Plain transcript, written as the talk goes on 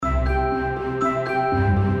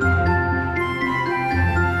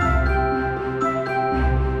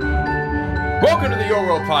Welcome to the Your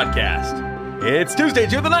World Podcast. It's Tuesday,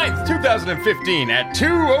 June the 9th, 2015 at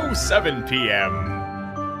 2:07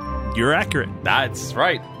 p.m. You're accurate. That's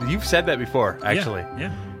right. You've said that before, actually.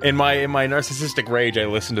 Yeah. In my narcissistic rage, I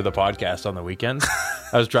listened to the podcast on the weekends.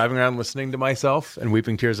 I was driving around listening to myself and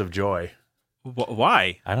weeping tears of joy.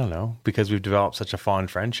 Why? I don't know, because we've developed such a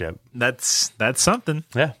fond friendship. That's something.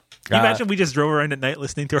 Yeah. Can you imagine we just drove around at night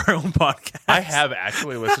listening to our own podcast? I have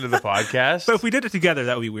actually listened to the podcast. But if we did it together,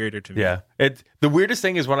 that would be weirder to me. Yeah. The weirdest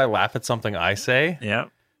thing is when I laugh at something I say. Yeah.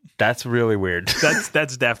 That's really weird.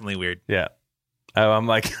 That's definitely weird. Yeah. I'm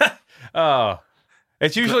like, oh.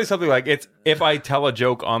 It's usually something like, it's if I tell a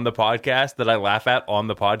joke on the podcast that I laugh at on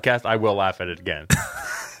the podcast, I will laugh at it again.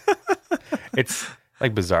 It's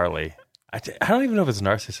like bizarrely. I don't even know if it's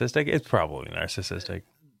narcissistic. It's probably narcissistic.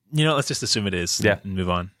 You know, let's just assume it is and move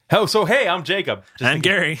on. Oh, so hey, I'm Jacob. I'm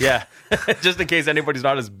Gary. Yeah. Just in case anybody's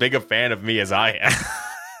not as big a fan of me as I am.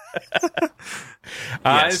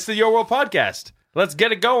 Yes. It's the Your World Podcast. Let's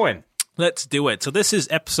get it going. Let's do it. So this is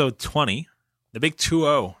episode 20, the big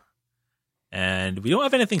 2-0. And we don't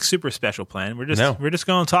have anything super special planned. We're just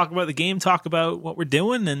going to talk about the game, talk about what we're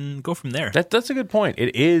doing, and go from there. That's a good point.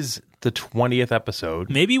 It is the 20th episode.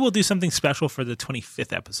 Maybe we'll do something special for the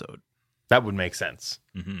 25th episode. That would make sense.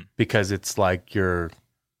 Mm-hmm. Because it's like your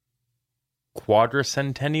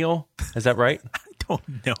quadricentennial. Is that right? I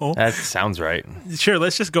don't know. That sounds right. Sure,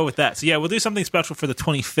 let's just go with that. So yeah, we'll do something special for the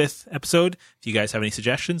 25th episode. If you guys have any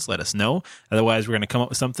suggestions, let us know. Otherwise, we're going to come up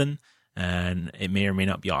with something, and it may or may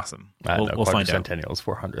not be awesome. We'll find out. Quadricentennial is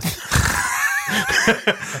 400th.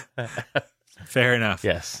 Fair enough.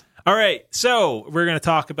 Yes. All right, so we're going to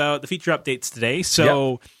talk about the feature updates today.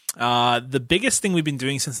 So the biggest thing we've been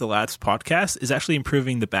doing since the last podcast is actually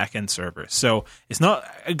improving the back-end server. So it's not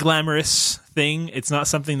a glamorous thing. It's not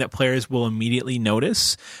something that players will immediately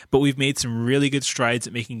notice, but we've made some really good strides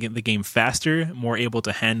at making the game faster, more able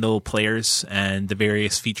to handle players, and the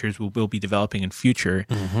various features we will be developing in future.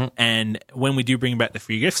 Mm-hmm. And when we do bring back the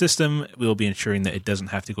free gift system, we'll be ensuring that it doesn't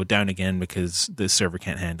have to go down again because the server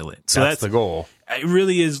can't handle it. So that's the goal. It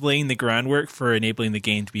really is laying the groundwork for enabling the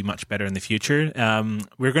game to be much better in the future.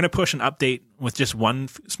 We're going to push an update with just one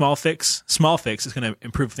small fix. Small fix is going to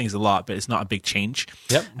improve things a lot, but it's not a big change.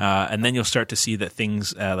 Yep. And then you'll start to see that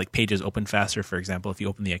things like pages open faster. For example, if you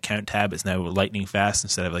open the account tab, it's now lightning fast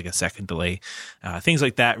instead of like a second delay. Things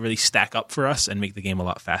like that really stack up for us and make the game a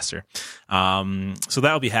lot faster. So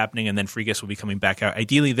that'll be happening, and then free gifts will be coming back out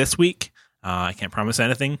ideally this week. I can't promise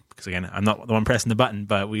anything because, again, I'm not the one pressing the button,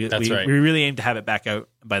 but we really aim to have it back out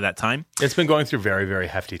by that time. It's been going through very, very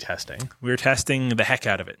hefty testing. We're testing the heck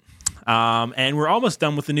out of it. And we're almost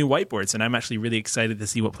done with the new whiteboards, and I'm actually really excited to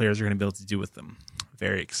see what players are going to be able to do with them.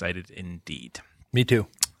 Very excited indeed. Me too.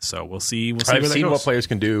 So we'll see. I've seen what players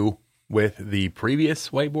can do with the previous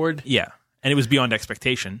whiteboard. Yeah, and it was beyond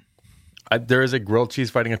expectation. There is a grilled cheese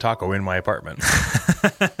fighting a taco in my apartment.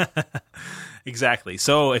 Exactly.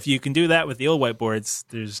 So if you can do that with the old whiteboards,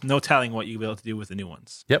 there's no telling what you'll be able to do with the new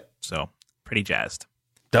ones. Yep. So pretty jazzed.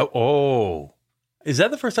 Is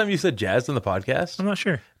that the first time you said jazzed on the podcast? I'm not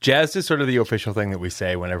sure. Jazzed is sort of the official thing that we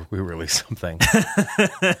say whenever we release something.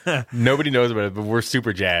 Nobody knows about it, but we're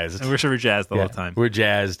super jazzed. And we're super jazzed all the time. We're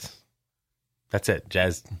jazzed. That's it.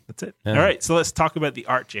 Jazzed. That's it. Yeah. All right. So let's talk about the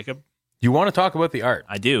art, Jacob. You want to talk about the art?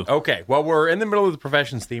 I do. Okay. Well, we're in the middle of the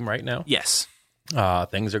professions theme right now. Yes.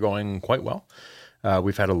 Things are going quite well.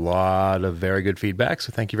 We've had a lot of very good feedback,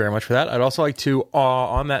 so thank you very much for that. I'd also like to,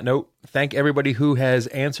 on that note, thank everybody who has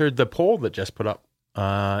answered the poll that just put up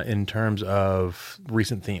in terms of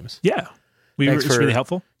recent themes. Yeah. It's really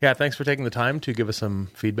helpful. Yeah, thanks for taking the time to give us some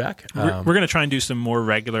feedback. We're going to try and do some more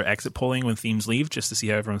regular exit polling when themes leave, just to see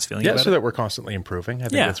how everyone's feeling about it. Yeah, so that we're constantly improving. I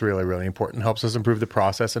think that's really, really important. Helps us improve the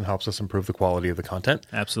process and helps us improve the quality of the content.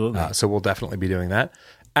 Absolutely. So we'll definitely be doing that.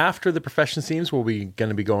 After the profession themes, we'll be going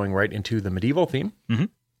to be going right into the medieval theme,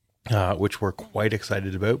 which we're quite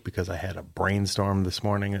excited about because I had a brainstorm this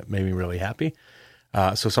morning that made me really happy.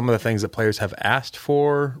 So some of the things that players have asked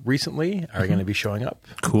for recently are going to be showing up.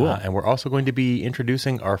 Cool. And we're also going to be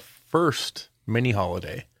introducing our first mini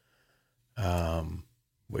holiday,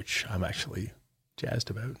 which I'm actually jazzed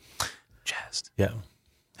about. Jazzed. Yeah.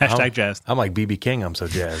 Hashtag jazzed. I'm like BB King. I'm so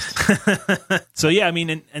jazzed. So yeah, I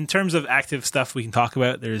mean, in terms of active stuff we can talk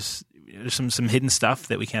about, there's some hidden stuff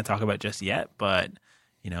that we can't talk about just yet, but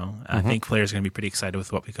I think players are going to be pretty excited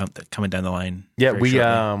with what we coming down the line. Yeah,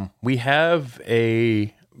 we have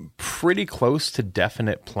a pretty close to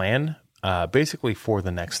definite plan, basically for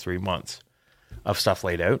the next 3 months of stuff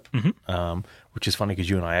laid out, which is funny because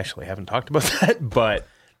you and I actually haven't talked about that, but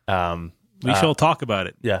We shall talk about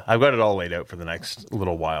it. Yeah, I've got it all laid out for the next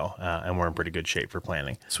little while, and we're in pretty good shape for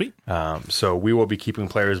planning. Sweet. So we will be keeping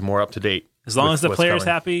players more up to date. As long with as the what's players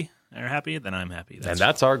coming. are happy, then I'm happy. And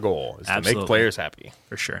that's our goal, is to make players happy.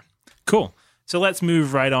 For sure. Cool. So let's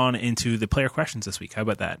move right on into the player questions this week. How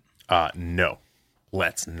about that? No,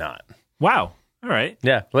 let's not. Wow. All right.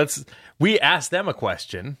 Yeah, we asked them a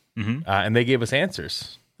question, and they gave us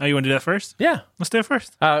answers. Oh, you want to do that first? Yeah. Let's do it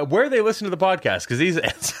first. Where they listen to the podcast, because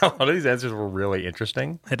a lot of these answers were really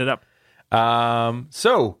interesting. Hit it up.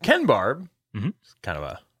 So Ken Barb, kind of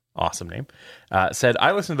a awesome name, said,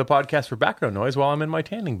 I listen to the podcast for background noise while I'm in my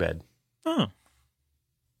tanning bed. Oh.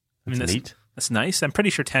 That's neat. That's nice. I'm pretty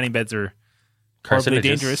sure tanning beds are horribly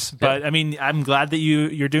dangerous, but I mean, I'm glad that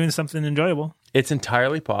you're doing something enjoyable. It's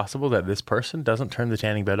entirely possible that this person doesn't turn the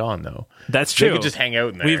tanning bed on, though. That's true. They could just hang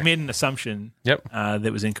out in there. We've made an assumption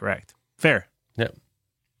that was incorrect. Fair. Yep.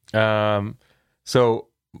 So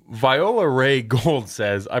Viola Ray Gold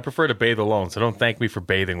says, I prefer to bathe alone, so don't thank me for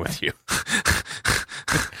bathing with you.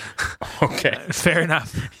 Okay. Fair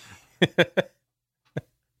enough.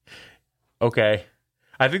 Okay.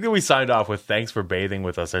 I think that we signed off with thanks for bathing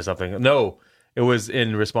with us or something. No, it was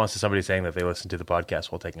in response to somebody saying that they listened to the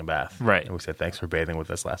podcast while taking a bath. Right. And we said thanks for bathing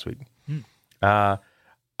with us last week. OI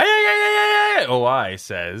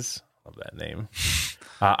says, love that name.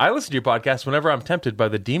 I listen to your podcast whenever I'm tempted by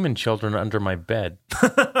the demon children under my bed.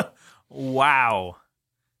 Wow.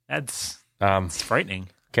 That's frightening.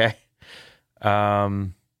 Okay.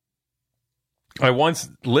 I once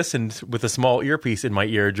listened with a small earpiece in my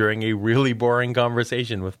ear during a really boring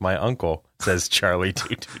conversation with my uncle, says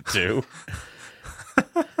Charlie222.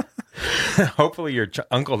 Hopefully your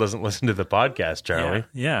uncle doesn't listen to the podcast, Charlie.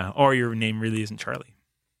 Yeah. Or your name really isn't Charlie.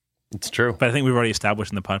 It's true. But I think we've already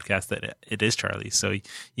established in the podcast that it is Charlie, so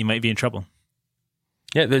you might be in trouble.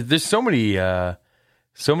 Yeah, there's so many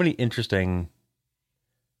interesting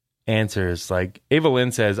answers. Like Ava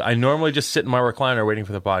Lynn says, I normally just sit in my recliner waiting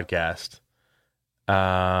for the podcast.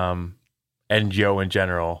 And Joe in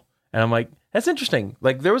general. And I'm like, that's interesting.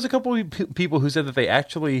 Like there was a couple of people who said that they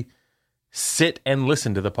actually sit and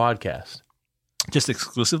listen to the podcast. Just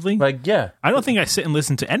exclusively? Like, yeah. I don't think I sit and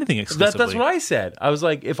listen to anything exclusively. That's what I said. I was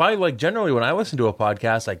like, if I generally when I listen to a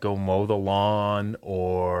podcast, I go mow the lawn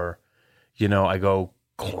or, I go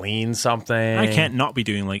clean something. I can't not be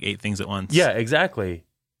doing like 8 things at once. Yeah, exactly.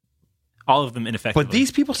 All of them ineffectively. But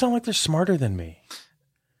these people sound like they're smarter than me.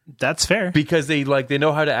 That's fair. Because they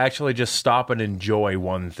know how to actually just stop and enjoy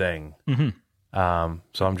one thing. Mm-hmm.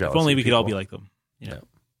 So I'm jealous. If only we could all be like them. Yeah.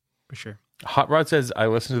 For sure. Hot Rod says, I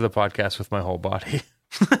listen to the podcast with my whole body.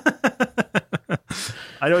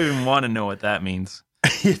 I don't even want to know what that means.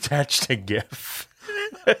 He attached a GIF.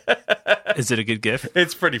 Is it a good GIF?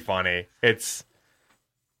 It's pretty funny. I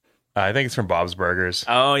think it's from Bob's Burgers.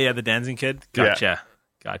 Oh, yeah, the dancing kid? Gotcha. Yeah.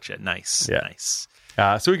 Gotcha. Nice. Yeah. Nice.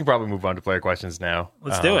 So we can probably move on to player questions now.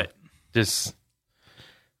 Let's do it. Just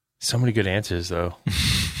so many good answers, though.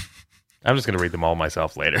 I'm just going to read them all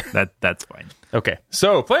myself later. That's fine. Okay.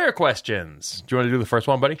 So player questions. Do you want to do the first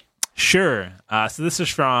one, buddy? Sure. So this is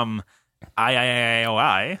from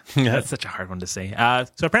IIIOI. That's such a hard one to say.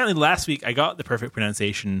 So apparently last week I got the perfect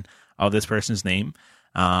pronunciation of this person's name.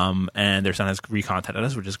 And their son has recontacted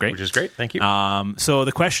us, which is great. Thank you. So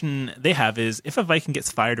the question they have is, if a Viking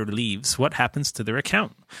gets fired or leaves, what happens to their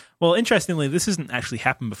account? Well, interestingly, this hasn't actually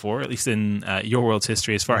happened before, at least in Your World's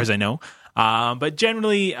history, as far as I know. But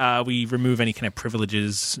generally, we remove any kind of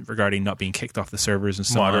privileges regarding not being kicked off the servers and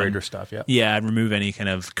so on. Moderator stuff, yeah. Yeah, and remove any kind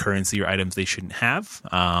of currency or items they shouldn't have.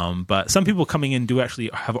 But some people coming in do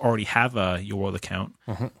actually already have a Your World account.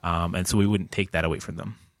 Mm-hmm. And so we wouldn't take that away from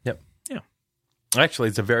them. Actually,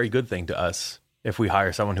 it's a very good thing to us if we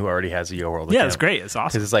hire someone who already has a Yo World account. Yeah, it's great. It's awesome.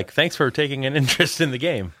 Because it's like, thanks for taking an interest in the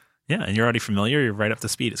game. Yeah, and you're already familiar. You're right up to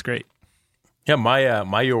speed. It's great. Yeah,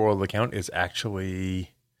 my Yo World account is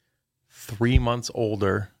actually 3 months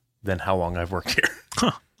older than how long I've worked here.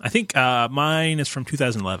 Huh. I think mine is from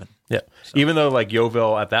 2011. Yeah. So. Even though like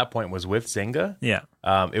Yoville at that point was with Zynga. Yeah.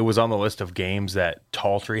 It was on the list of games that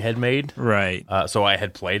Talltree had made. Right. So I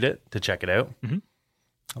had played it to check it out. Mm-hmm.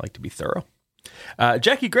 I like to be thorough.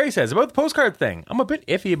 Jackie Gray says, about the postcard thing, I'm a bit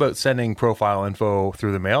iffy about sending profile info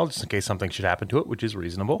through the mail just in case something should happen to it, which is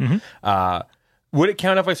reasonable. Mm-hmm. Would it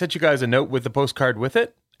count if I sent you guys a note with the postcard with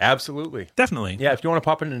it? Absolutely. Definitely. Yeah, if you want to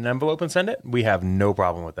pop it in an envelope and send it, we have no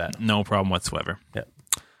problem with that. No problem whatsoever. Yeah.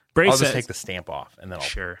 Bray I'll says, just take the stamp off and then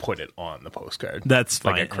I'll put it on the postcard. That's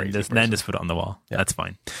fine. Like a crazy then just put it on the wall. Yeah. That's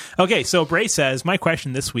fine. Okay, so Bray says, my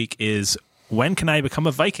question this week is, when can I become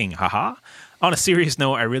a Viking? Haha. On a serious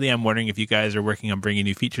note, I really am wondering if you guys are working on bringing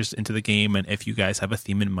new features into the game and if you guys have a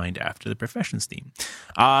theme in mind after the Professions theme.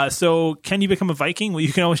 So can you become a Viking? Well,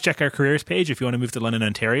 you can always check our careers page if you want to move to London,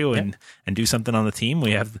 Ontario and do something on the team.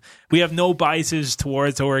 We have no biases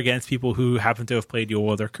towards or against people who happen to have played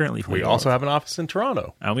Yold or currently play We also have an office in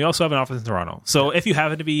Toronto. And we also have an office in Toronto. So if you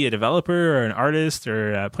happen to be a developer or an artist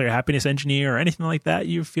or a player happiness engineer or anything like that,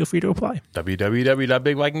 you feel free to apply.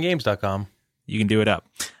 www.bigvikinggames.com. You can do it up.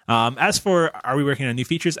 As for, are we working on new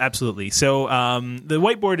features? Absolutely. So the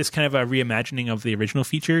whiteboard is kind of a reimagining of the original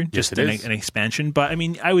feature, just an expansion. But I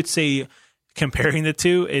mean, I would say comparing the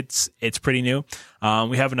two, it's pretty new.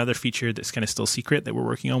 We have another feature that's kind of still secret that we're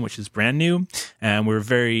working on, which is brand new. And we're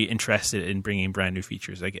very interested in bringing brand new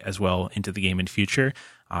features as well into the game in future.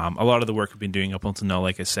 A lot of the work we've been doing up until now,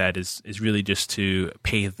 like I said, is really just to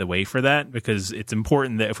pave the way for that, because it's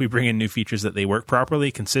important that if we bring in new features that they work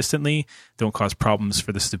properly, consistently, don't cause problems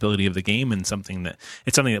for the stability of the game, and something that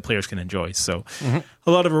players can enjoy. So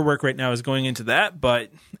a lot of our work right now is going into that,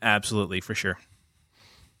 but absolutely, for sure.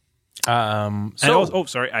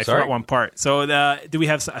 Sorry, I forgot one part. So do we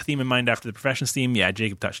have a theme in mind after the Professions theme? Yeah,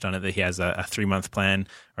 Jacob touched on it, that he has a 3-month plan,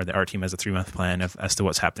 or the art team has a 3-month plan as to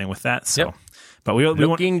what's happening with that. So, but we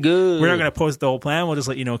looking good. We're not going to post the whole plan. We'll just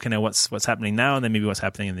let you know kind of what's happening now, and then maybe what's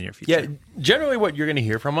happening in the near future. Yeah, generally what you're going to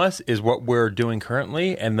hear from us is what we're doing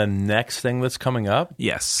currently and the next thing that's coming up.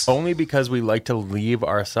 Yes. Only because we like to leave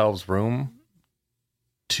ourselves room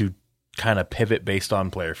to kind of pivot based on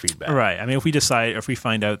player feedback. Right. I mean, if we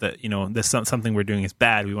find out that, this something we're doing is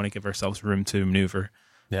bad, we want to give ourselves room to maneuver.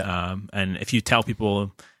 Yeah. And if you tell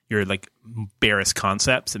people your barest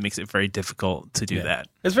concepts, it makes it very difficult to do that.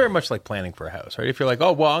 It's very much like planning for a house, right? If you're like,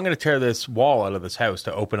 oh, well, I'm going to tear this wall out of this house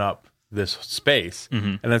to open up this space.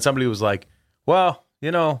 And then somebody was like, well,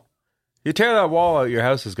 you tear that wall out, your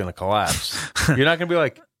house is going to collapse. You're not going to be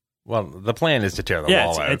like, well, the plan is to tear the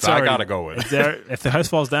wall out. I got to go with it. If the house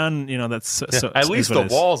falls down, that's at least the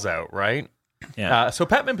wall's out, right? Yeah. So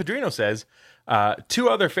Patman Padrino says, 2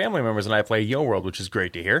 other family members and I play Yo World, which is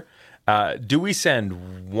great to hear. Do we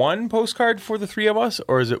send 1 postcard for the 3 of us,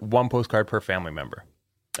 or is it 1 postcard per family member?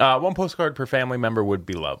 1 postcard per family member would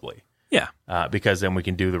be lovely. Yeah. Because then we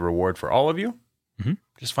can do the reward for all of you.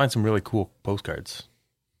 Just find some really cool postcards.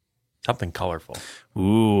 Something colorful.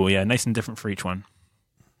 Ooh, yeah, nice and different for each one.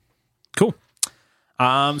 Cool.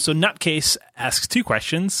 So Nutcase asks 2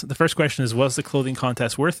 questions. The first question is, was the clothing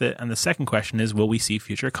contest worth it? And the second question is, will we see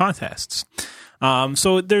future contests?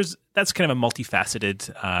 So that's kind of a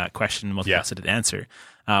multifaceted question, multifaceted answer.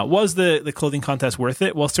 Was the clothing contest worth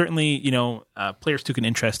it? Well, certainly, players took an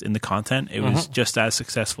interest in the content. It was just as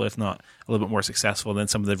successful, if not a little bit more successful than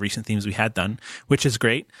some of the recent themes we had done, which is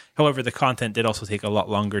great. However, the content did also take a lot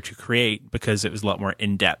longer to create because it was a lot more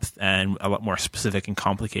in-depth and a lot more specific and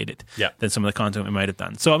complicated than some of the content we might have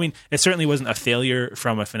done. So, I mean, it certainly wasn't a failure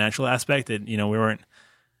from a financial aspect. We weren't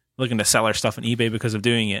looking to sell our stuff on eBay because of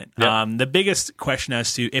doing it. Yep. The biggest question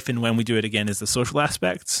as to if and when we do it again is the social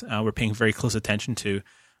aspects. We're paying very close attention to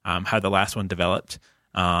how the last one developed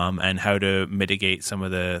and how to mitigate some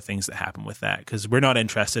of the things that happen with that, because we're not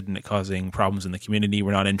interested in it causing problems in the community.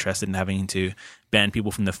 We're not interested in having to ban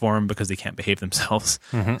people from the forum because they can't behave themselves.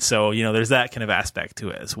 So, there's that kind of aspect to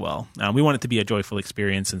it as well. We want it to be a joyful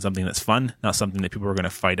experience and something that's fun, not something that people are going to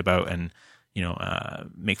fight about and,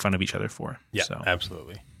 make fun of each other for. Yeah, so.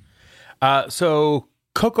 Absolutely. So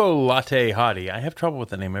Coco Latte Hottie, I have trouble with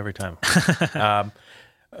the name every time.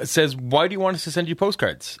 Says, why do you want us to send you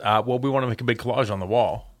postcards? Well, we want to make a big collage on the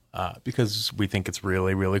wall because we think it's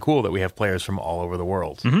really, really cool that we have players from all over the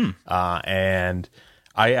world. And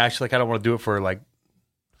I actually kind of want to do it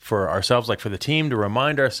for ourselves, for the team, to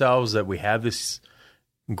remind ourselves that we have this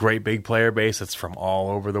great big player base that's from all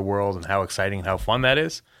over the world and how exciting and how fun that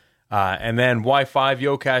is. And then why 5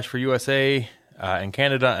 Yocash for USA and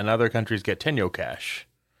Canada, and other countries get 10 Yocash.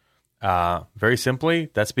 Very simply,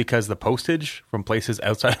 that's because the postage from places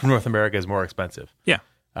outside of North America is more expensive. Yeah.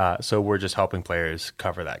 So we're just helping players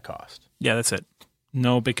cover that cost. Yeah, that's it.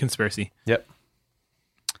 No big conspiracy. Yep.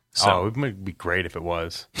 So, it would be great if it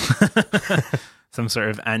was. Some sort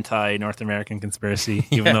of anti-North American conspiracy,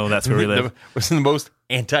 even though that's where we live. It was the most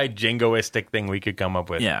anti-jingoistic thing we could come up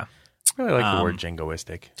with. Yeah. I really like the word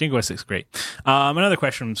jingoistic. Jingoistic's great. Another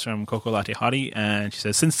question from Coco Latte Hottie, and she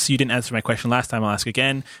says, since you didn't answer my question last time, I'll ask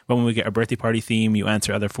again. When we get a birthday party theme, you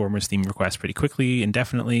answer other formers' theme requests pretty quickly and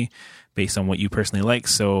definitely based on what you personally like.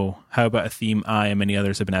 So how about a theme I and many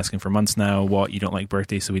others have been asking for months now? What, you don't like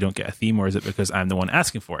birthdays, so we don't get a theme, or is it because I'm the one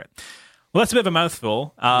asking for it? Well, that's a bit of a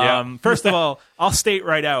mouthful. First of all, I'll state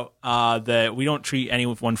right out that we don't treat any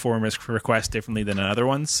one forum request differently than other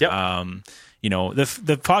ones. Yep.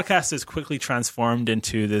 the podcast is quickly transformed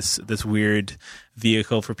into this weird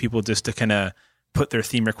vehicle for people just to kind of put their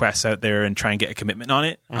theme requests out there and try and get a commitment on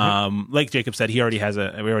it. Like Jacob said, we already have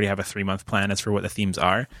a 3-month plan as for what the themes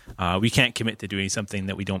are. We can't commit to doing something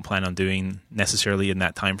that we don't plan on doing necessarily in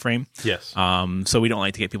that time frame. Yes. So we don't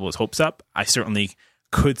like to get people's hopes up. I certainly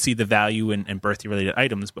could see the value in birthday related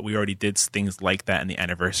items, but we already did things like that in the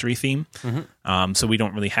anniversary theme. So we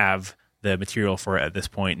don't really have the material for it at this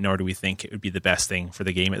point, nor do we think it would be the best thing for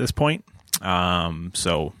the game at this point.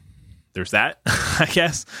 So there's that, I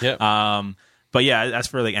guess. Yep. But yeah, as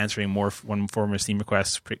for like answering one form of Steam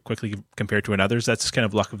requests quickly compared to others, that's kind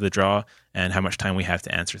of luck of the draw and how much time we have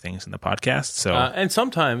to answer things in the podcast. So and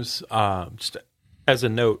sometimes, just as a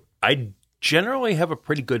note, I generally have a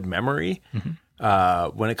pretty good memory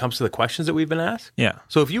when it comes to the questions that we've been asked. Yeah.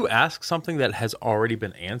 So if you ask something that has already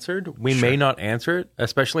been answered, we may not answer it,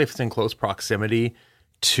 especially if it's in close proximity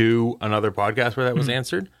to another podcast where that was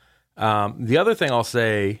answered. The other thing I'll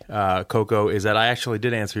say, Coco, is that I actually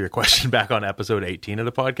did answer your question back on episode 18 of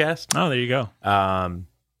the podcast. Oh, there you go.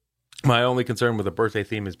 My only concern with the birthday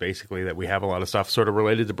theme is basically that we have a lot of stuff sort of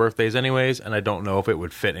related to birthdays anyways, and I don't know if it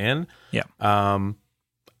would fit in. Yeah.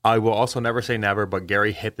 I will also never say never, but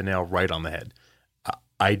Gary hit the nail right on the head.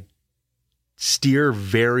 I steer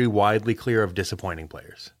very widely clear of disappointing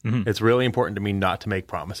players. It's really important to me not to make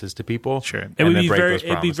promises to people. Sure.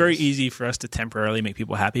 It'd be very easy for us to temporarily make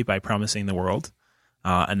people happy by promising the world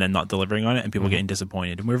and then not delivering on it and people getting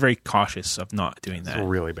disappointed. And we're very cautious of not doing that. It's a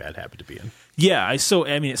really bad habit to be in. Yeah. It's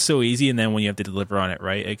so easy. And then when you have to deliver on it,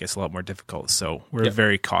 right, it gets a lot more difficult. So we're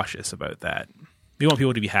very cautious about that. We want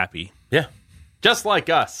people to be happy. Yeah. Just like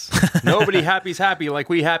us. Nobody happy's happy like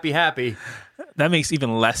we happy. That makes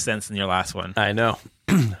even less sense than your last one. I know.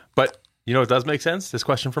 But you know what does make sense? This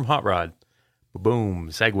question from Hot Rod. Boom.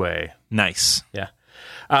 Segue. Nice. Yeah.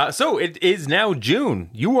 So it is now June.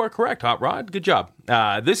 You are correct, Hot Rod. Good job.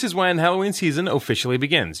 This is when Halloween season officially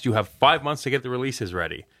begins. You have 5 months to get the releases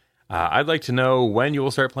ready. I'd like to know when you will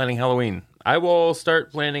start planning Halloween. I will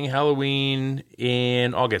start planning Halloween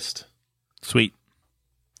in August. Sweet.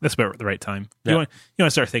 That's about the right time. Yeah. You want to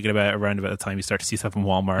start thinking about it around about the time you start to see stuff in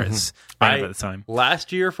Walmart. It's right about the time.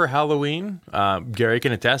 Last year for Halloween, Gary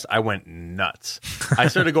can attest, I went nuts. I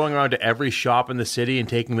started going around to every shop in the city and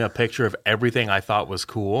taking a picture of everything I thought was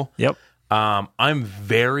cool. Yep. I'm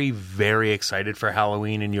very, very excited for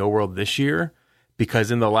Halloween in Yo World this year because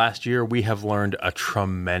in the last year we have learned a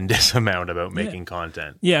tremendous amount about making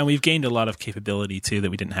content. Yeah, and we've gained a lot of capability too that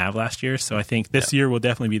we didn't have last year. So I think this year will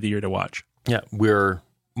definitely be the year to watch. Yeah, we're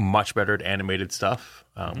much better at animated stuff.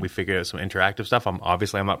 We figured out some interactive stuff.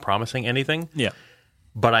 I'm not promising anything. Yeah.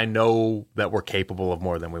 But I know that we're capable of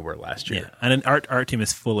more than we were last year. Yeah. And our team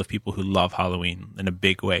is full of people who love Halloween in a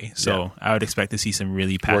big way. So I would expect to see some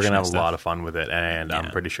really passionate We're going to have stuff. a lot of fun with it, and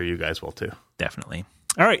I'm pretty sure you guys will too. Definitely.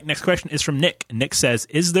 All right, next question is from Nick. Nick says,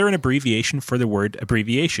 is there an abbreviation for the word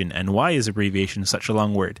abbreviation? And why is abbreviation such a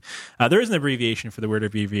long word? There is an abbreviation for the word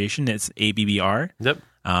abbreviation. It's ABBR. Yep.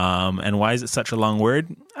 And why is it such a long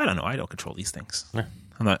word? I don't know. I don't control these things. Yeah.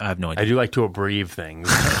 I have no idea. I do like to abbreviate things.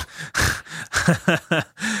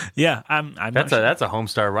 Yeah, I'm that's a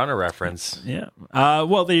Homestar Runner reference. Yeah.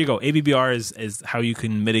 Well, there you go. ABBR is how you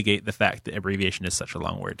can mitigate the fact that abbreviation is such a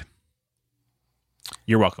long word.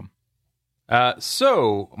 You're welcome.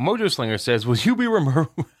 So Mojo Slinger says, will you be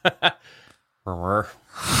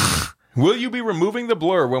will you be removing the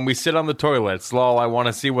blur when we sit on the toilets? Lol, I want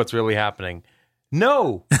to see what's really happening.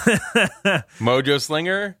 No. Mojo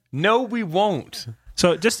Slinger, no, we won't.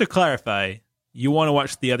 So just to clarify, you want to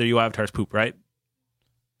watch the other avatars poop, right?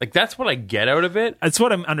 Like, that's what I get out of it. That's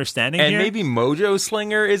what I'm understanding and here. Maybe Mojo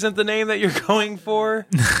Slinger isn't the name that you're going for.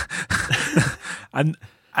 I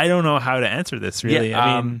don't know how to answer this, really. Yeah,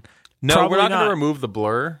 I mean, no, we're not going to remove the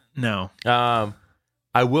blur. No. I'll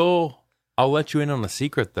let you in on a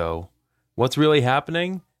secret, though. What's really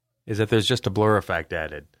happening is that there's just a blur effect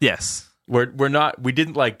added. Yes. We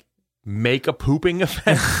didn't like make a pooping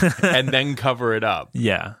effect and then cover it up.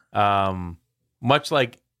 Yeah. Much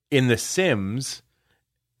like in The Sims,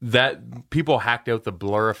 that people hacked out the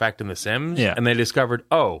blur effect in The Sims, and they discovered,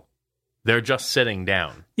 they're just sitting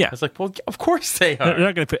down. Yeah. It's like, well, of course they are. They're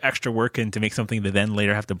not going to put extra work in to make something that then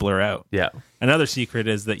later have to blur out. Yeah. Another secret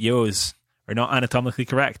is that Yos are not anatomically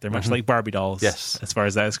correct. They're much like Barbie dolls, as far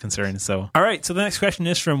as that is concerned. So, all right. So the next question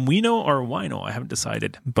is from Wino or Wino. I haven't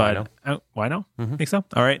decided, but Wino? Think so?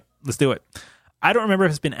 All right, let's do it. I don't remember if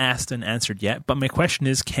it's been asked and answered yet, but my question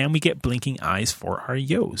is, can we get blinking eyes for our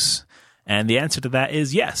Yos? And the answer to that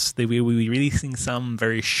is yes. We will be releasing some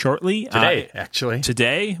very shortly. Today, actually.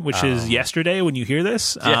 Today, which is yesterday when you hear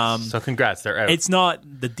this. Yes. So congrats, they're out. It's not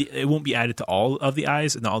it won't be added to all of the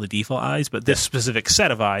eyes, not all the default eyes, but this specific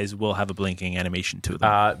set of eyes will have a blinking animation to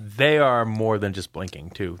them. They are more than just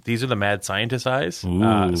blinking, too. These are the mad scientist eyes.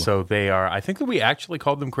 So they are, I think that we actually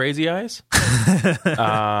called them crazy eyes.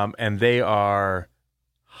 And they are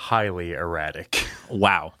highly erratic.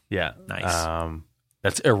 Wow. Yeah. Nice.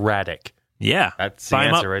 That's erratic. Yeah. That's the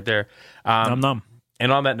answer right there. Nom.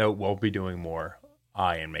 And on that note, we'll be doing more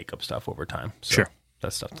eye and makeup stuff over time. So sure.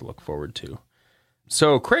 That's stuff to look forward to.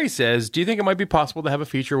 So Cray says, do you think it might be possible to have a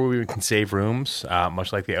feature where we can save rooms,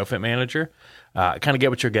 much like the Outfit Manager? Kind of get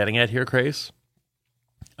what you're getting at here, Craze.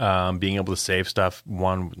 Being able to save stuff,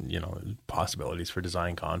 possibilities for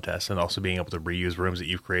design contests, and also being able to reuse rooms that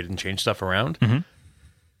you've created and change stuff around. Mm-hmm.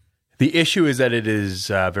 The issue is that it is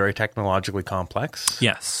very technologically complex.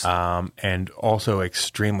 Yes. And also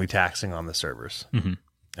extremely taxing on the servers.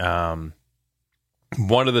 Mm-hmm.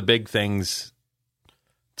 One of the big things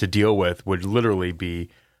to deal with would literally be,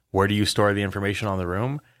 where do you store the information on the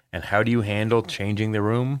room? And how do you handle changing the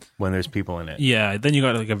room when there's people in it? Yeah, then you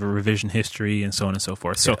got like a revision history and so on and so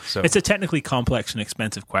forth. So, it's a technically complex and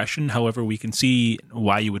expensive question. However, we can see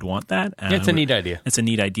why you would want that. It's a neat idea. It's a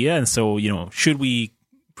neat idea. And so, should we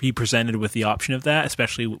be presented with the option of that,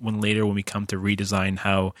 especially when we come to redesign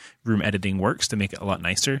how room editing works to make it a lot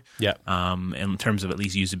nicer? Yeah. In terms of at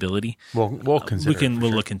least usability. We'll consider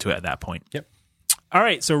we'll look into it at that point. Yep. All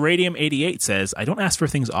right, so Radium88 says, I don't ask for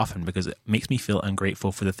things often because it makes me feel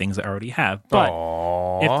ungrateful for the things I already have. But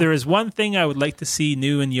if there is one thing I would like to see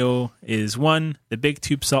new in Yo is, 1, the big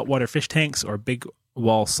tube saltwater fish tanks or big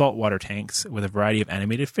wall saltwater tanks with a variety of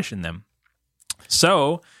animated fish in them.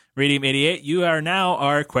 So, Radium88, you are now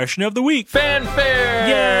our question of the week. Fanfare!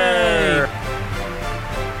 Yay!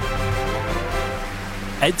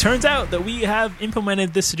 It turns out that we have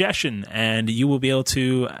implemented this suggestion, and you will be able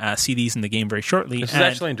to see these in the game very shortly. This is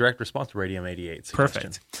actually in direct response to Radium 88's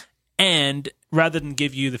perfect. And rather than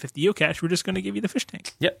give you the 50 Yocash, we're just going to give you the fish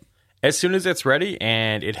tank. Yep. As soon as it's ready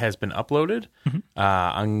and it has been uploaded,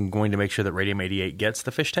 I'm going to make sure that Radium 88 gets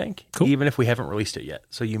the fish tank, even if we haven't released it yet.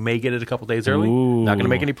 So you may get it a couple days early. Ooh. Not going to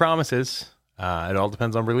make any promises. It all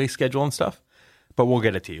depends on release schedule and stuff, but we'll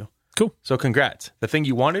get it to you. Cool. So congrats. The thing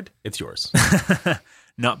you wanted, it's yours.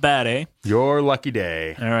 Not bad, eh? Your lucky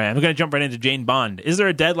day. All right, I'm going to jump right into Jane Bond. Is there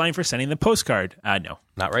a deadline for sending the postcard? No.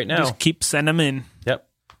 Not right now. Just keep sending them in. Yep.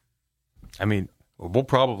 I mean, we'll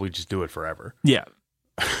probably just do it forever. Yeah.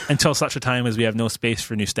 Until such a time as we have no space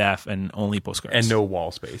for new staff and only postcards. And no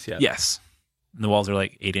wall space, yeah. Yes. And the walls are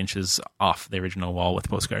like 8 inches off the original wall with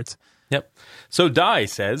postcards. Yep. So Di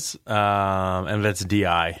says, and that's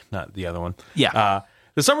DI, not the other one. Yeah.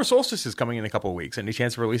 The summer solstice is coming in a couple of weeks. Any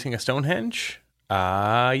chance of releasing a Stonehenge?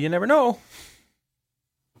 You never know.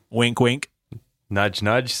 Wink, wink. Nudge,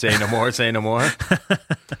 nudge. Say no more, say no more.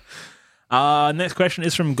 Next question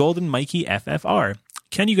is from Golden Mikey FFR.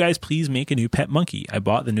 Can you guys please make a new pet monkey? I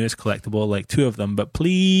bought the newest collectible, like 2 of them, but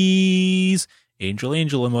please, Angel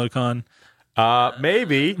emoticon.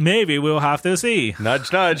 Maybe we'll have to see.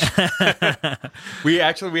 Nudge, nudge. We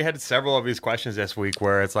had several of these questions this week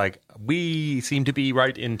where it's like, we seem to be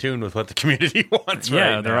right in tune with what the community wants.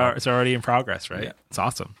 Yeah, right it's already in progress, right? Yeah. It's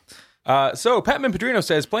awesome. So Patman Padrino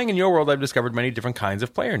says, playing in your world, I've discovered many different kinds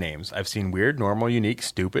of player names. I've seen weird, normal, unique,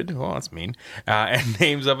 stupid, well, that's mean, and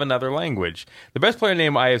names of another language. The best player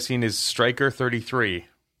name I have seen is Striker33.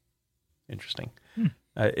 Interesting.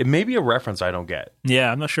 It may be a reference I don't get.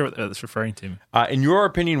 Yeah, I'm not sure what that's referring to. In your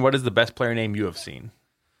opinion, what is the best player name you have seen?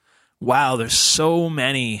 Wow, there's so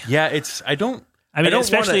many. Yeah,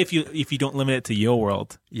 especially if you don't limit it to Yo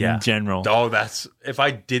World in general. Oh, that's if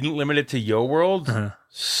I didn't limit it to Yo World,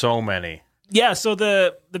 so many. Yeah, so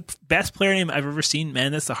the best player name I've ever seen,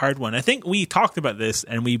 man, that's a hard one. I think we talked about this,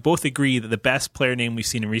 and we both agree that the best player name we've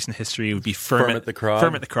seen in recent history would be Fermit the Krog.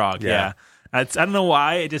 Fermit the Krog, yeah. I don't know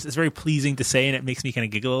why. It's very pleasing to say, and it makes me kind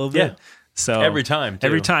of giggle a little bit. So every time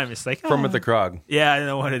it's like Fermit the Krog. Yeah, I don't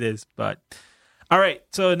know what it is, but all right.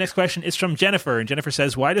 So the next question is from Jennifer, and Jennifer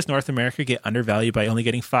says, "Why does North America get undervalued by only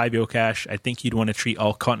getting 5 Yocash? I think you'd want to treat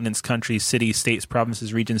all continents, countries, cities, states,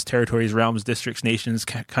 provinces, regions, territories, realms, districts, nations,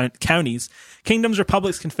 counties, kingdoms,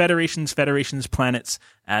 republics, confederations, federations, planets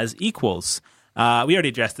as equals." We already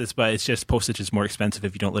addressed this, but it's just postage is more expensive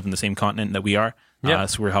if you don't live in the same continent that we are.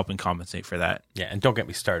 So we're helping compensate for that. Yeah, and don't get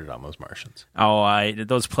me started on those Martians.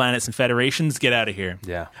 Those planets and federations, get out of here.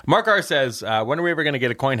 Yeah. Mark R says, when are we ever going to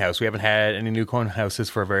get a coin house? We haven't had any new coin houses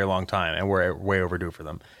for a very long time, and we're way overdue for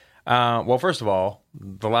them. Well, first of all,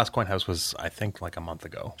 the last Coin House was, I think, like a month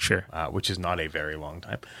ago. Sure. Which is not a very long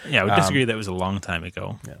time. Yeah, I would disagree that was a long time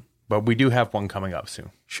ago. Yeah. But we do have one coming up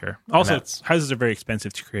soon. Sure. Also, that's- houses are very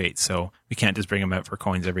expensive to create, so we can't just bring them out for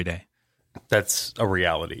coins every day. That's a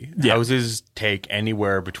reality. Yeah. Houses take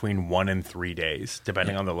anywhere between 1 and 3 days,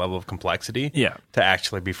 depending on the level of complexity, Yeah. to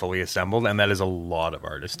actually be fully assembled, and that is a lot of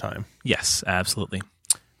artist time. Yes, absolutely.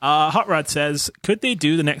 Hot Rod says, could they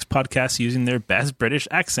do the next podcast using their best British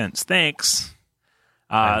accents? Thanks.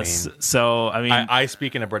 I mean, I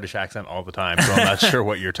speak in a British accent all the time, so I'm not sure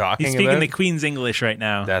what you're talking he's speaking about. the Queen's English right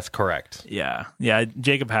now. That's correct. Yeah.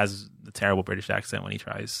 Jacob has the terrible British accent when he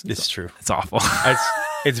tries. It's true. It's awful.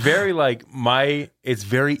 It's very like it's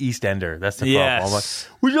very East Ender. That's the problem. I'm like, Yes.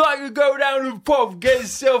 would you like to go down to the pub, get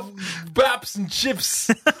yourself baps and chips?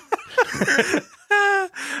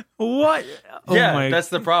 What? Yeah, that's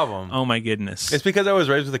the problem. Oh my goodness. It's because I was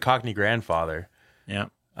raised with a Cockney grandfather. Yeah.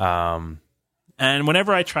 Um, And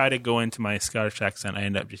whenever I try to go into my Scottish accent, I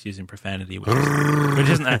end up just using profanity,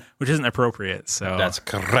 which isn't appropriate. So that's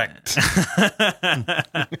correct.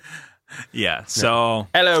 yeah. So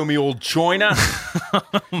Hello, me old China.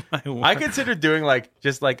 my word. I consider doing like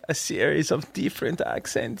a series of different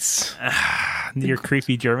accents. Your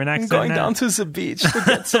creepy German accent. Going now? down to the beach to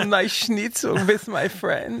get some nice schnitzel with my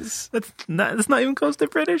friends. That's not even close to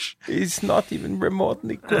British. It's not even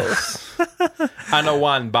remotely close. I know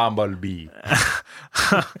one bumblebee.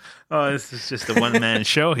 Oh, this is just a one man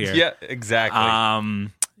show here. Yeah, exactly.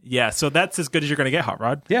 Yeah. So that's as good as you're going to get, Hot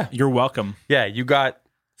Rod. Yeah. You're welcome. Yeah, you got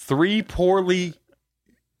 3 poorly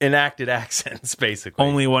enacted accents, basically.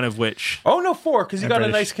 Only one of which Oh, no, 4, because you got a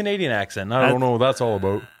British. nice Canadian accent. I don't know what that's all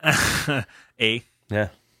about. A. Yeah.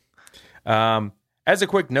 As a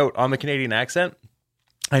quick note on the Canadian accent,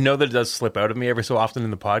 I know that it does slip out of me every so often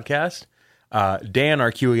in the podcast. Dan,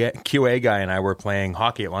 our QA guy, and I were playing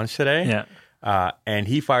hockey at lunch today. Yeah. And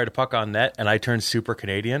he fired a puck on net, and I turned super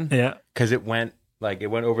Canadian. Yeah. Because it went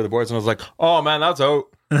over the boards, and I was like, "Oh man, that's out.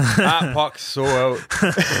 That puck's so out."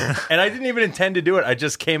 And I didn't even intend to do it. I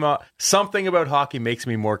just came out. Something about hockey makes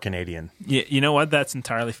me more Canadian. You know what? That's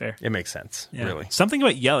entirely fair. It makes sense, Yeah. really. Something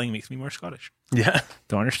about yelling makes me more Scottish. Yeah.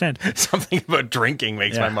 Don't understand. Something about drinking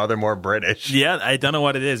makes Yeah. my mother more British. Yeah, I don't know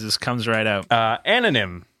what it is. This comes right out.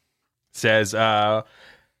 Anonym says,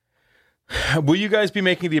 will you guys be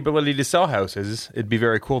making the ability to sell houses? It'd be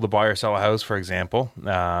very cool to buy or sell a house, for example.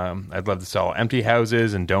 I'd love to sell empty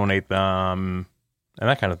houses and donate them and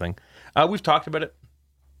that kind of thing. We've talked about it.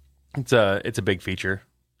 It's a big feature.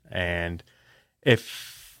 And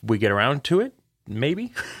if we get around to it,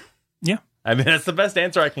 maybe. Yeah. I mean, that's the best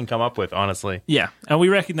answer I can come up with, honestly. Yeah, and we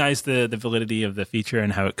recognize the validity of the feature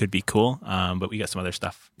and how it could be cool, but we got some other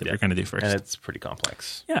stuff that we're going to do first. And it's pretty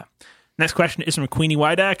complex. Yeah. Next question is from Queenie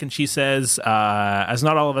Wydack, and she says, as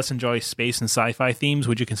not all of us enjoy space and sci-fi themes,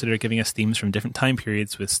 would you consider giving us themes from different time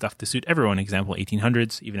periods with stuff to suit everyone? Example,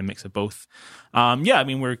 1800s, even a mix of both. Yeah, I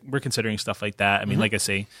mean, we're considering stuff like that. I mean, like I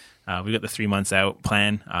say, we got the 3 months out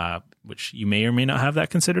plan, which you may or may not have that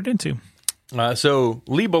considered into. So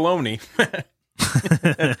Lee Baloney,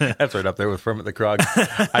 that's right up there with Kermit the Frog.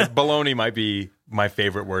 Baloney might be my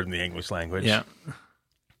favorite word in the English language. Yeah.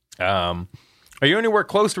 Are you anywhere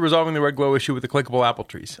close to resolving the red glow issue with the clickable apple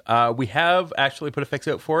trees? We have actually put a fix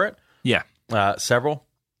out for it. Yeah. Several.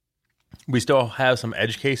 We still have some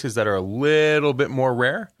edge cases that are a little bit more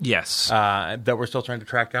rare Yes. that we're still trying to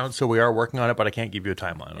track down. So we are working on it, but I can't give you a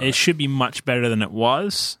timeline on It should be much better than it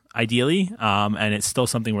was, ideally, and it's still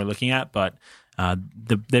something we're looking at, but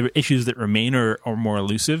the issues that remain are more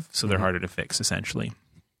elusive, so they're harder to fix, essentially.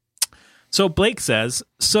 So Blake says,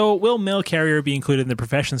 so will mail carrier be included in the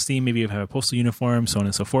professions theme? Maybe you have a postal uniform, so on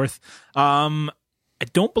and so forth. I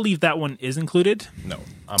don't believe that one is included. No,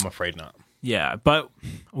 I'm afraid not. Yeah, but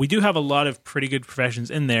we do have a lot of pretty good professions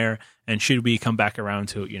in there, and should we come back around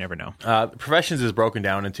to it, you never know. Professions is broken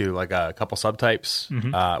down into like a couple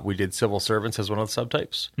subtypes. We did civil servants as one of the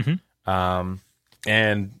subtypes.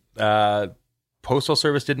 And postal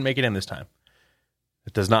service didn't make it in this time.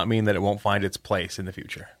 It does not mean that it won't find its place in the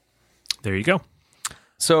future. There you go.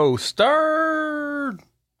 So Starship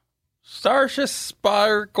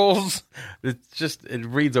Sparkles. It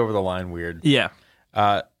reads over the line weird. Yeah.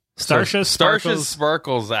 Starsha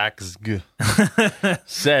Sparkles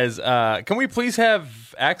says, can we please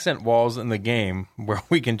have accent walls in the game where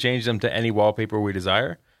we can change them to any wallpaper we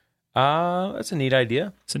desire? That's a neat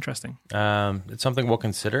idea. It's interesting. It's something we'll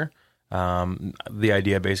consider. The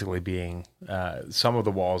idea basically being some of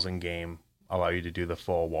the walls in game allow you to do the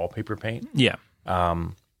full wallpaper paint. Yeah. I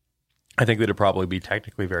think that it'd probably be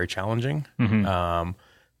technically very challenging.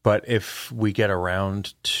 But if we get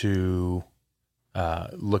around to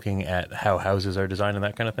looking at how houses are designed and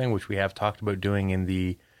that kind of thing, which we have talked about doing in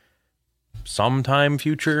the sometime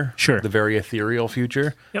future. Sure. The very ethereal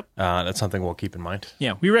future. Yep. That's something we'll keep in mind.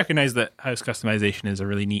 Yeah, we recognize that house customization is a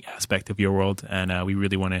really neat aspect of your world, and we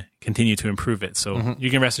really want to continue to improve it. So you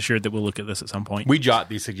can rest assured that we'll look at this at some point. We jot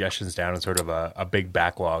these suggestions down in sort of a big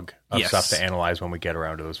backlog of Yes. stuff to analyze when we get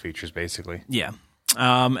around to those features, basically. Yeah.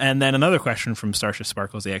 And then another question from Starship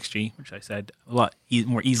Sparkles AXG, which I said a lot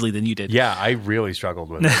more easily than you did. Yeah, I really struggled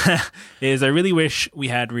with it. Is I really wish we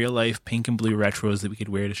had real life pink and blue retros that we could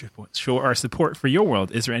wear to show our support for your world.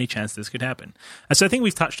 Is there any chance this could happen? So I think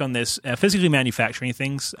we've touched on this. Physically manufacturing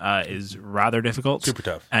things is rather difficult, Super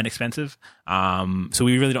tough. and expensive. So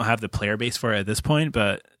we really don't have the player base for it at this point.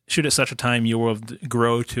 But should at such a time your world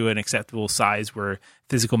grow to an acceptable size where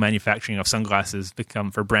physical manufacturing of sunglasses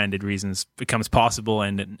become, for branded reasons, becomes possible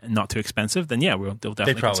and not too expensive, then yeah, they'll definitely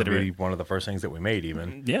They'd probably consider be it. one of the first things that we made,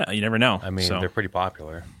 even. Yeah, you never know. I mean, So they're pretty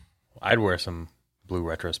popular. I'd wear some blue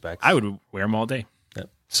retro specs. I would wear them all day. Yep.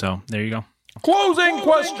 So there you go. Closing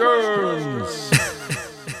questions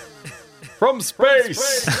from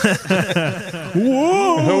space.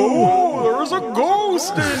 Whoa, there's a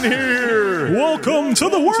ghost in here. Welcome to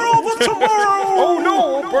the world of tomorrow. Oh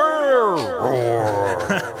no, a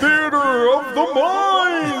bear. Theater of the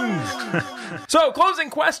mind. So, closing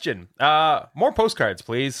question. More postcards,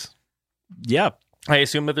 please. Yeah. I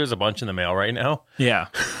assume that there's a bunch in the mail right now. Yeah.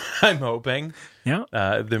 I'm hoping. Yeah.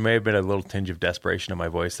 There may have been a little tinge of desperation in my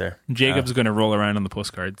voice there. Jacob's going to roll around on the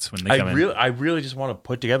postcards when they come in. I really just want to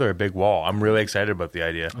put together a big wall. I'm really excited about the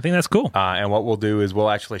idea. I think that's cool. And what we'll do is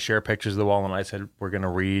we'll actually share pictures of the wall, and I said we're going to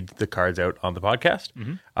read the cards out on the podcast.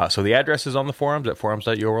 So the address is on the forums at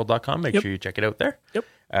forums.yourworld.com. Make sure you check it out there. Yep.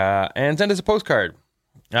 And send us a postcard.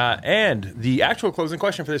 And the actual closing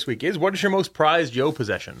question for this week is, what is your most prized Yo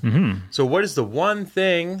possession? So what is the one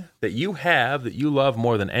thing that you have that you love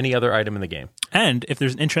more than any other item in the game? And if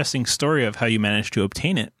there's an interesting story of how you managed to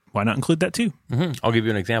obtain it, why not include that too? I'll give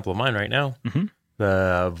you an example of mine right now.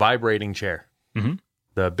 The vibrating chair.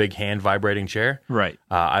 The big hand vibrating chair. Right.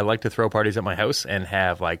 I like to throw parties at my house and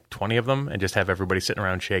have like 20 of them and just have everybody sitting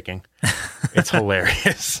around shaking. It's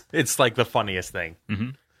hilarious. It's like the funniest thing.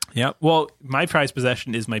 Yeah. Well, my prized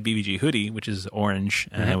possession is my BBG hoodie, which is orange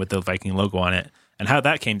with the Viking logo on it. And how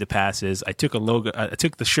that came to pass is I took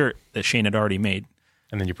the shirt that Shane had already made,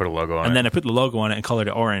 And then you put a logo on it. and then I put the logo on it and colored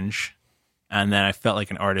it orange. And then I felt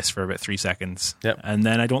like an artist for about 3 seconds. Yep. And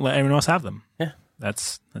then I don't let anyone else have them. Yeah.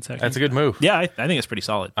 That's how it That's a came. good move. Yeah, I think it's pretty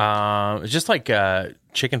solid. It's just like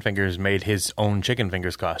Chicken Fingers made his own Chicken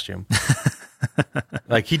Fingers costume.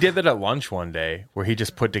 Like he did that at lunch one day where he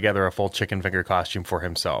just put together a full Chicken Finger costume for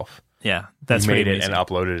himself. Yeah, that's He pretty made it amazing. and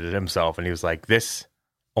uploaded it himself, and he was like, "This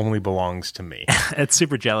only belongs to me." It's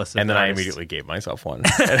super jealous of And then the I artist. immediately gave myself one.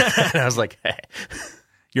 And I was like, "Hey,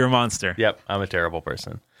 You're a monster. yep, I'm a terrible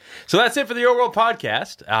person." So that's it for the Yo World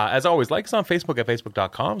podcast. As always, like us on Facebook at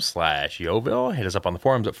facebook.com/Yoville. Hit us up on the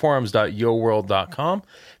forums at forums.yoworld.com.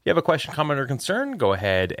 If you have a question, comment, or concern, go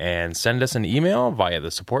ahead and send us an email via the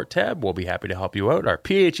support tab. We'll be happy to help you out. Our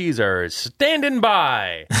PHEs are standing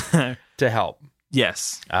by to help.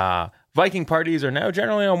 Yes. Viking parties are now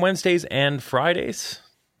generally on Wednesdays and Fridays.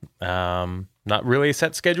 Not really a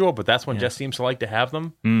set schedule, but that's when Jess seems to like to have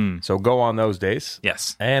them. So go on those days.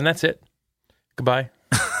 Yes. And that's it. Goodbye.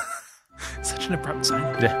 Such an abrupt sign.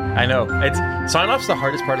 Yeah, I know. Sign off's the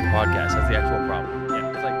hardest part of the podcast. That's the actual problem.